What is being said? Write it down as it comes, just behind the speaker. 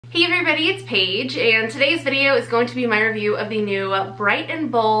Hey everybody, it's Paige, and today's video is going to be my review of the new Bright and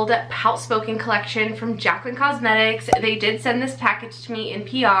Bold Poutspoken collection from Jaclyn Cosmetics. They did send this package to me in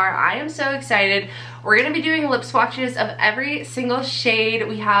PR. I am so excited. We're going to be doing lip swatches of every single shade.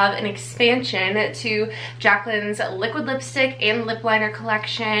 We have an expansion to Jaclyn's liquid lipstick and lip liner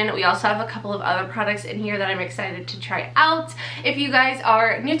collection. We also have a couple of other products in here that I'm excited to try out. If you guys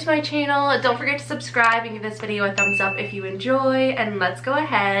are new to my channel, don't forget to subscribe and give this video a thumbs up if you enjoy, and let's go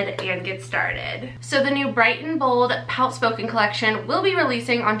ahead and get started. So the new Bright and Bold Poutspoken collection will be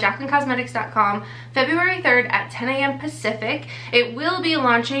releasing on jaclyncosmetics.com February 3rd at 10 a.m. Pacific. It will be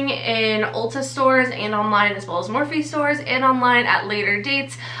launching in Ulta stores and online, as well as Morphe stores and online at later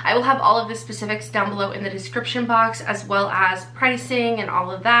dates. I will have all of the specifics down below in the description box, as well as pricing and all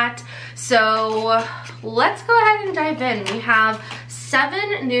of that. So let's go ahead and dive in. We have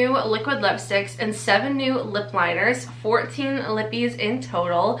 7 new liquid lipsticks and 7 new lip liners, 14 lippies in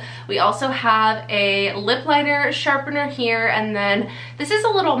total. We also have a lip liner sharpener here, and then this is a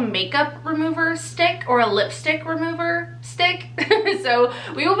little makeup remover stick, or a lipstick remover stick. So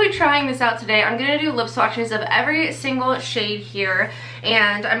we will be trying this out today. I'm gonna do lip swatches of every single shade here,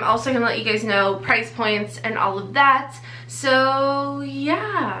 and I'm also gonna let you guys know price points and all of that. So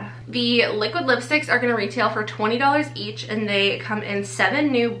yeah, the liquid lipsticks are going to retail for $20 each, and they come in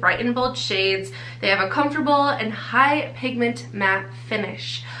 7 new Bright and Bold shades. They have a comfortable and high pigment matte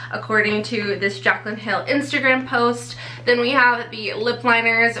finish, according to this Jaclyn Hill Instagram post. Then we have the lip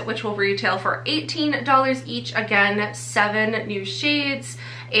liners, which will retail for $18 each. Again, 7 new shades,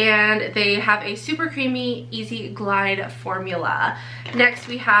 and they have a super creamy, easy glide formula. Next,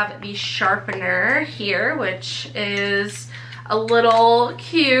 we have the sharpener here, which is a little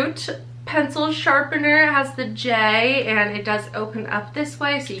cute pencil sharpener. It has the J, and it does open up this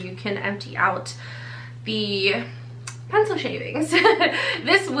way so you can empty out the pencil shavings.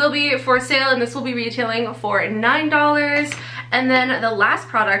 This will be for sale, and this will be retailing for $9. And then the last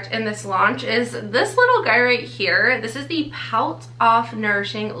product in this launch is this little guy right here. This is the Pout Off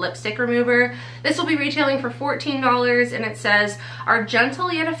Nourishing Lipstick Remover. This will be retailing for $14, and it says, our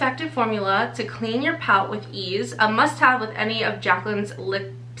gentle yet effective formula to clean your pout with ease, a must-have with any of Jaclyn's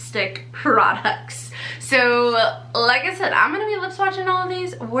lipstick products. So like I said, I'm gonna be lip swatching all of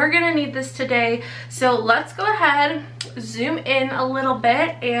these. We're gonna need this today. So let's go ahead, zoom in a little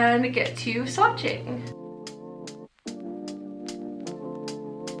bit, and get to swatching.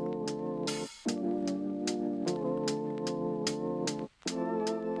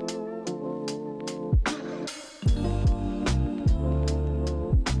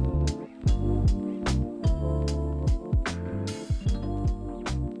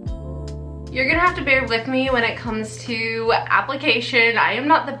 You're gonna have to bear with me when it comes to application. I am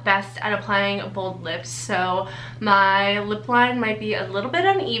not the best at applying bold lips, so my lip line might be a little bit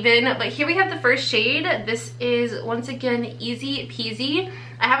uneven, but here we have the first shade. This is, once again, Easy Peasy.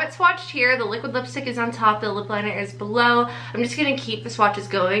 I have it swatched here. The liquid lipstick is on top, the lip liner is below. I'm just gonna keep the swatches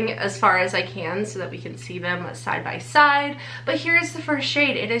going as far as I can so that we can see them side by side. But here's the first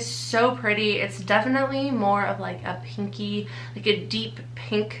shade. It is so pretty. It's definitely more of like a pinky, like a deep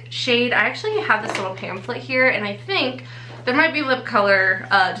pink shade. I actually have this little pamphlet here, and I think there might be lip color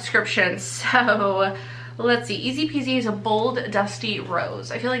descriptions. So let's see. Easy Peasy is a bold, dusty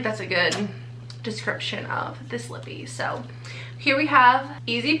rose. I feel like that's a good description of this lippy. So here we have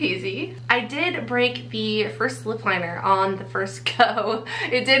Easy Peasy. I did break the first lip liner on the first go.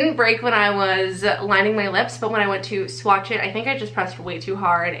 It didn't break when I was lining my lips, but when I went to swatch it, I think I just pressed way too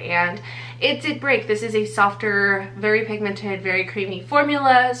hard and it did break. This is a softer, very pigmented, very creamy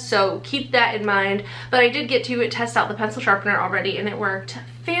formula, so keep that in mind. But I did get to test out the pencil sharpener already, and it worked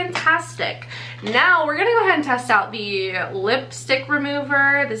fantastic. Now we're gonna go ahead and test out the lipstick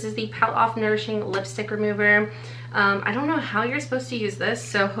remover. This is the Pout Off Nourishing Lipstick Remover. I don't know how you're supposed to use this,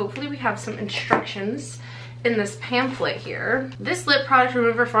 so hopefully we have some instructions in this pamphlet here. This lip product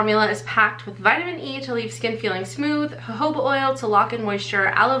remover formula is packed with vitamin E to leave skin feeling smooth, jojoba oil to lock in moisture,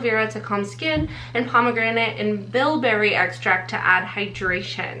 aloe vera to calm skin, and pomegranate and bilberry extract to add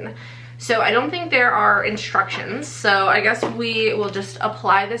hydration. So I don't think there are instructions, so I guess we will just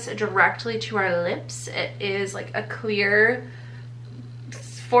apply this directly to our lips. It is like a clear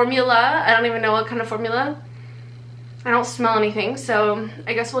formula. I don't even know what kind of formula. I don't smell anything, so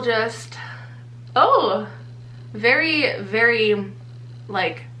I guess we'll just, oh, very, very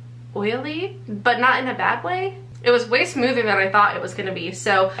like oily, but not in a bad way. It was way smoother than I thought it was gonna be,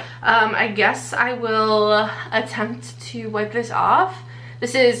 so I guess I will attempt to wipe this off.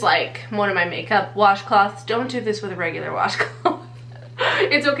 This is like one of my makeup washcloths. Don't do this with a regular washcloth.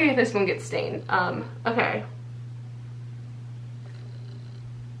 It's okay if this one gets stained. Okay.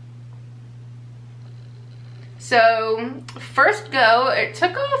 So first go, it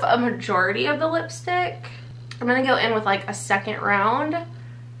took off a majority of the lipstick. I'm gonna go in with like a second round.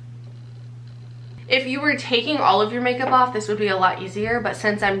 If you were taking all of your makeup off, this would be a lot easier, but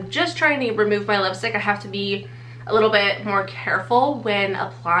since I'm just trying to remove my lipstick, I have to be a little bit more careful when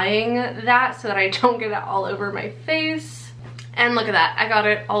applying that so that I don't get it all over my face. And look at that, I got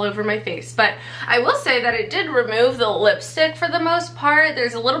it all over my face. But I will say that it did remove the lipstick for the most part.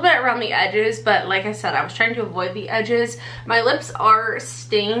 There's a little bit around the edges, but like I said, I was trying to avoid the edges. My lips are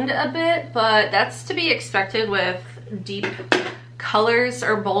stained a bit, but that's to be expected with deep colors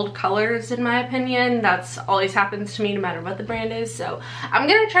or bold colors, in my opinion. That's always happens to me no matter what the brand is. So I'm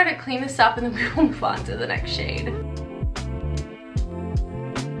gonna try to clean this up and then we will move on to the next shade.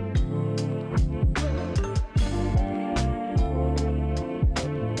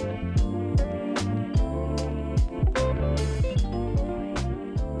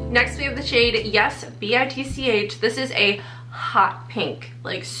 Next we have the shade Yes BITCH. This is a hot pink,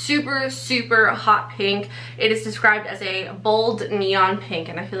 like super hot pink. It is described as a bold neon pink,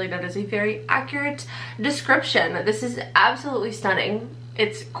 and I feel like that is a very accurate description. This is absolutely stunning.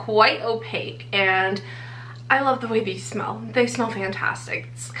 It's quite opaque and I love the way these smell. They smell fantastic.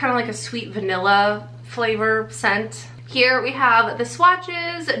 It's kind of like a sweet vanilla flavor scent. Here we have the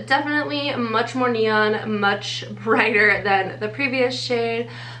swatches, definitely much more neon, much brighter than the previous shade,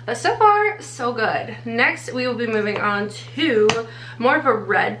 but so far so good. Next we will be moving on to more of a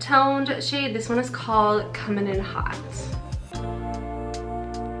red toned shade. This one is called Comin' in Hot.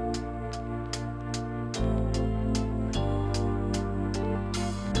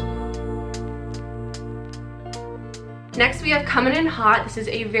 Next we have Comin' in Hot. This is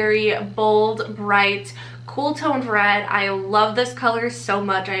a very bold, bright, cool toned red. I love this color so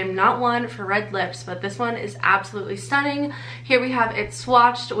much. I am not one for red lips, but this one is absolutely stunning. Here we have it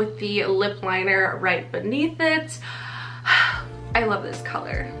swatched with the lip liner right beneath it. I love this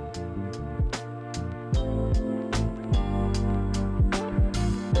color.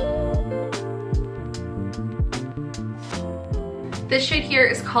 This shade here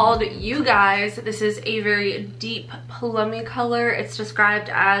is called You Guys. This is a very deep plummy color. It's described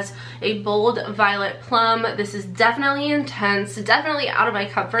as a bold violet plum. This is definitely intense, definitely out of my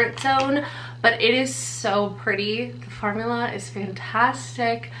comfort zone, but it is so pretty. The formula is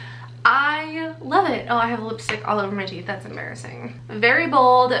fantastic. I love it. Oh, I have lipstick all over my teeth. That's embarrassing. Very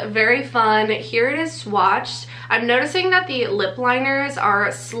bold, very fun. Here it is swatched. I'm noticing that the lip liners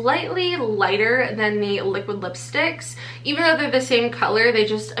are slightly lighter than the liquid lipsticks. Even though they're the same color, they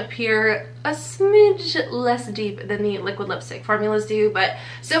just appear a smidge less deep than the liquid lipstick formulas do, but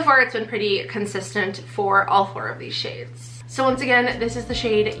so far it's been pretty consistent for all four of these shades. So once again, this is the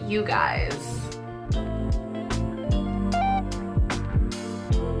shade You Guys.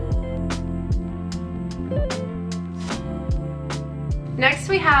 Next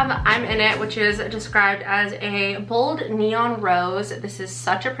we have I'm In It, which is described as a bold neon rose. This is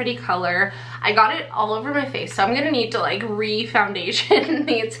such a pretty color. I got it all over my face, so I'm gonna need to like re-foundation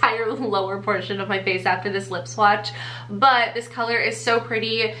the entire lower portion of my face after this lip swatch. But this color is so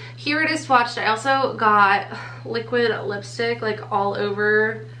pretty. Here it is swatched. I also got liquid lipstick like all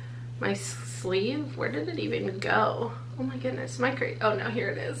over my sleeve. Where did it even go? Oh my goodness, oh no, here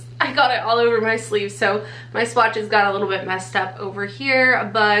it is. I got it all over my sleeve, so my swatches got a little bit messed up over here,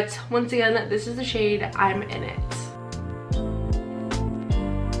 but once again, this is the shade I'm In It.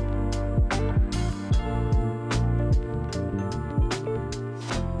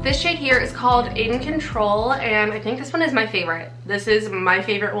 This shade here is called In Control, and I think this one is my favorite. This is my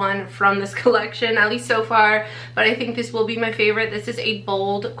favorite one from this collection, at least so far, but I think this will be my favorite. This is a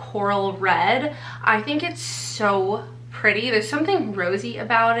bold coral red. I think it's so pretty. There's something rosy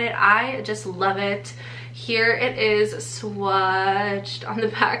about it. I just love it. Here it is swatched on the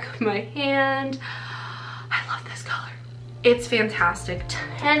back of my hand. I love this color. It's fantastic.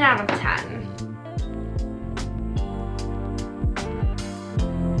 10 out of 10.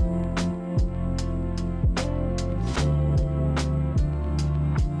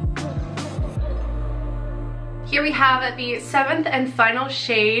 Here we have the 7th and final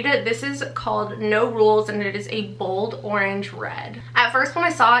shade. This is called No Rules, and it is a bold orange red. At first when I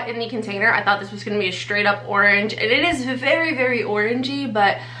saw it in the container, I thought this was going to be a straight up orange, and it is very orangey,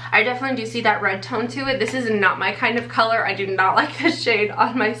 but I definitely do see that red tone to it. This is not my kind of color. I do not like this shade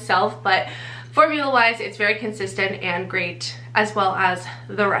on myself, but formula wise, it's very consistent and great, as well as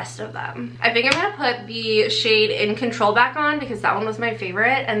the rest of them. I think I'm gonna put the shade In Control back on because that one was my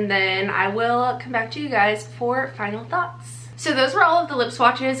favorite, and then I will come back to you guys for final thoughts. So those were all of the lip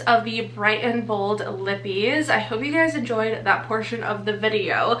swatches of the Bright and Bold Lippies. I hope you guys enjoyed that portion of the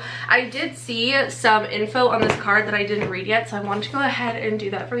video. I did see some info on this card that I didn't read yet, so I wanted to go ahead and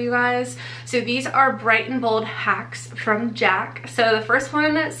do that for you guys. So these are Bright and Bold hacks from Jack. So the first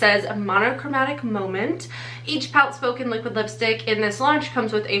one says monochromatic moment. Each Poutspoken liquid lipstick in this launch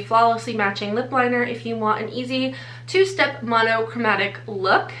comes with a flawlessly matching lip liner if you want an easy two-step monochromatic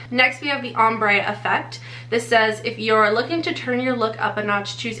look. Next we have the ombre effect. This says if you're looking to turn your look up a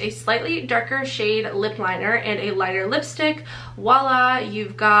notch, choose a slightly darker shade lip liner and a lighter lipstick. Voila,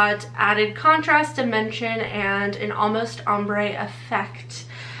 you've got added contrast, dimension, and an almost ombre effect.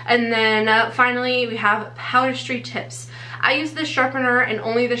 And then finally we have powderstry tips. I use this sharpener and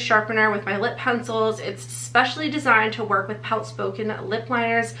only this sharpener with my lip pencils. It's specially designed to work with Poutspoken lip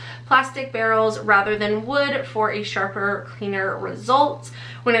liners, plastic barrels rather than wood for a sharper, cleaner result.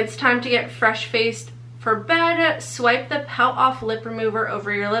 When it's time to get fresh-faced for bed, swipe the Pout Off lip remover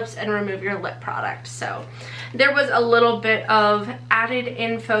over your lips and remove your lip product. So there was a little bit of added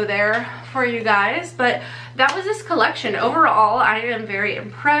info there for you guys, but that was this collection. Overall, I am very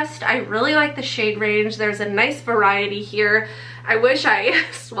impressed. I really like the shade range. There's a nice variety here. I wish I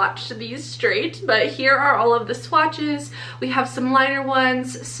swatched these straight, but here are all of the swatches. We have some lighter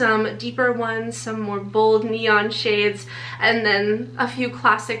ones, some deeper ones, some more bold neon shades, and then a few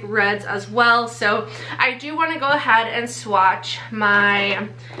classic reds as well. So I do want to go ahead and swatch my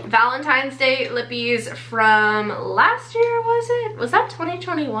Valentine's Day lippies from last year, was it? Was that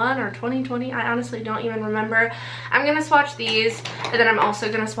 2021 or 2020? I honestly don't even remember. I'm going to swatch these, and then I'm also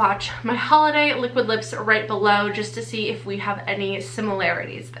going to swatch my holiday liquid lips right below just to see if we have any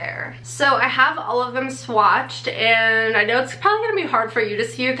similarities there. So I have all of them swatched, and I know it's probably going to be hard for you to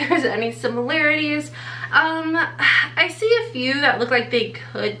see if there's any similarities. I see a few that look like they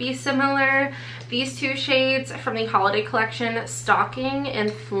could be similar. These two shades from the holiday collection, Stocking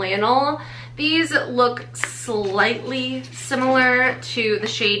and Flannel, these look slightly similar to the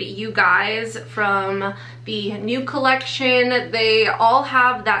shade You Guys from the new collection. They all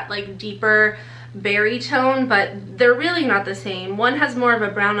have that like deeper berry tone, but they're really not the same. One has more of a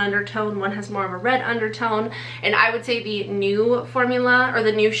brown undertone, one has more of a red undertone, and I would say the new formula or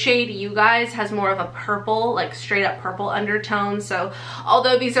the new shade You Guys has more of a purple, like straight up purple undertone. So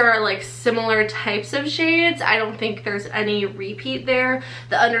although these are like similar types of shades, I don't think there's any repeat there.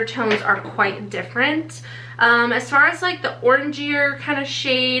 The undertones are quite different. As far as like the orangier kind of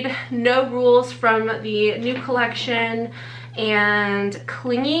shade, No Rules from the new collection and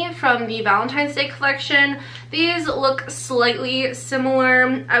Clingy from the Valentine's Day collection, these look slightly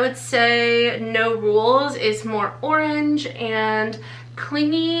similar. I would say No Rules is more orange and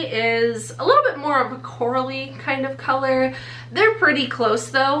Clingy is a little bit more of a corally kind of color. They're pretty close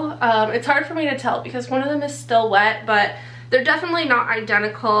though. It's hard for me to tell because one of them is still wet, but they're definitely not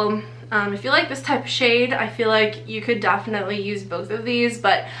identical. If you like this type of shade, I feel like you could definitely use both of these,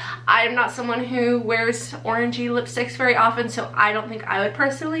 but I'm not someone who wears orangey lipsticks very often, so I don't think I would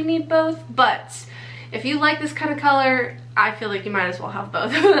personally need both. But if you like this kind of color, I feel like you might as well have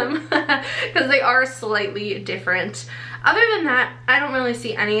both of them because they are slightly different. Other than that, I don't really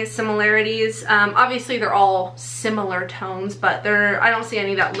see any similarities. Obviously, they're all similar tones, but I don't see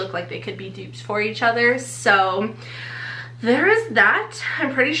any that look like they could be dupes for each other. So there is that.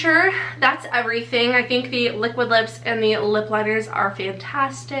 I'm pretty sure that's everything. I think the liquid lips and the lip liners are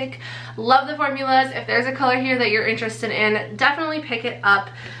fantastic. Love the formulas. If there's a color here that you're interested in, definitely pick it up.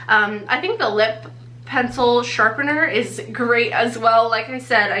 I think the lip pencil sharpener is great as well. Like I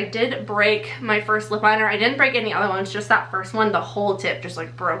said, I did break my first lip liner. I didn't break any other ones, just that first one. The whole tip just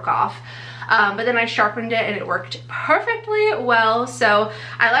like broke off. But then I sharpened it and it worked perfectly well. So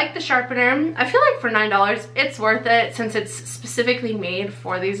I like the sharpener. I feel like for $9, it's worth it since it's specifically made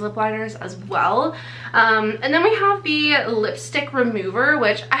for these lip liners as well. And then we have the lipstick remover,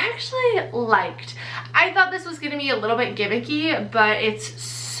 which I actually liked. I thought this was going to be a little bit gimmicky, but it's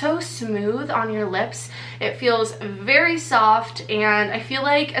so smooth on your lips. It feels very soft, and I feel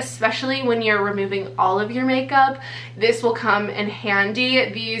like especially when you're removing all of your makeup, this will come in handy.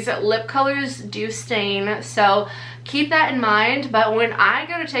 These lip colors do stain, so keep that in mind. But when I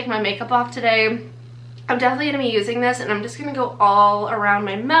go to take my makeup off today, I'm definitely going to be using this, and I'm just going to go all around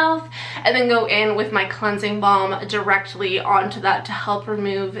my mouth and then go in with my cleansing balm directly onto that to help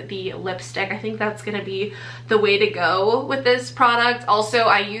remove the lipstick. I think that's going to be the way to go with this product. Also,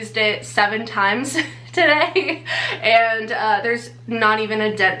 I used it 7 times today, and there's not even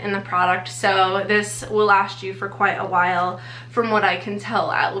a dent in the product, so this will last you for quite a while from what I can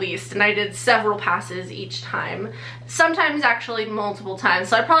tell, at least. And I did several passes each time, sometimes actually multiple times,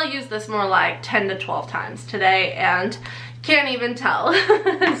 so I probably used this more like 10 to 12 times today, and Can't even tell.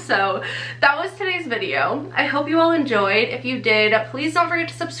 So that was today's video. I hope you all enjoyed. If you did, please don't forget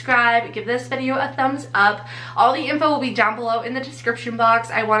to subscribe, give this video a thumbs up. All the info will be down below in the description box.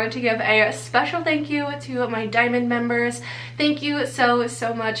 I wanted to give a special thank you to my Diamond members. Thank you so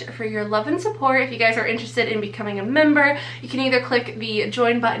much for your love and support. If you guys are interested in becoming a member, you can either click the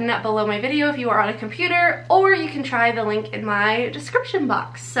join button below my video if you are on a computer, or you can try the link in my description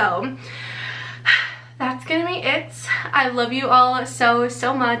box. So that's gonna be it. I love you all so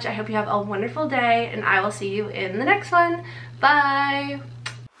much. I hope you have a wonderful day, and I will see you in the next one. Bye.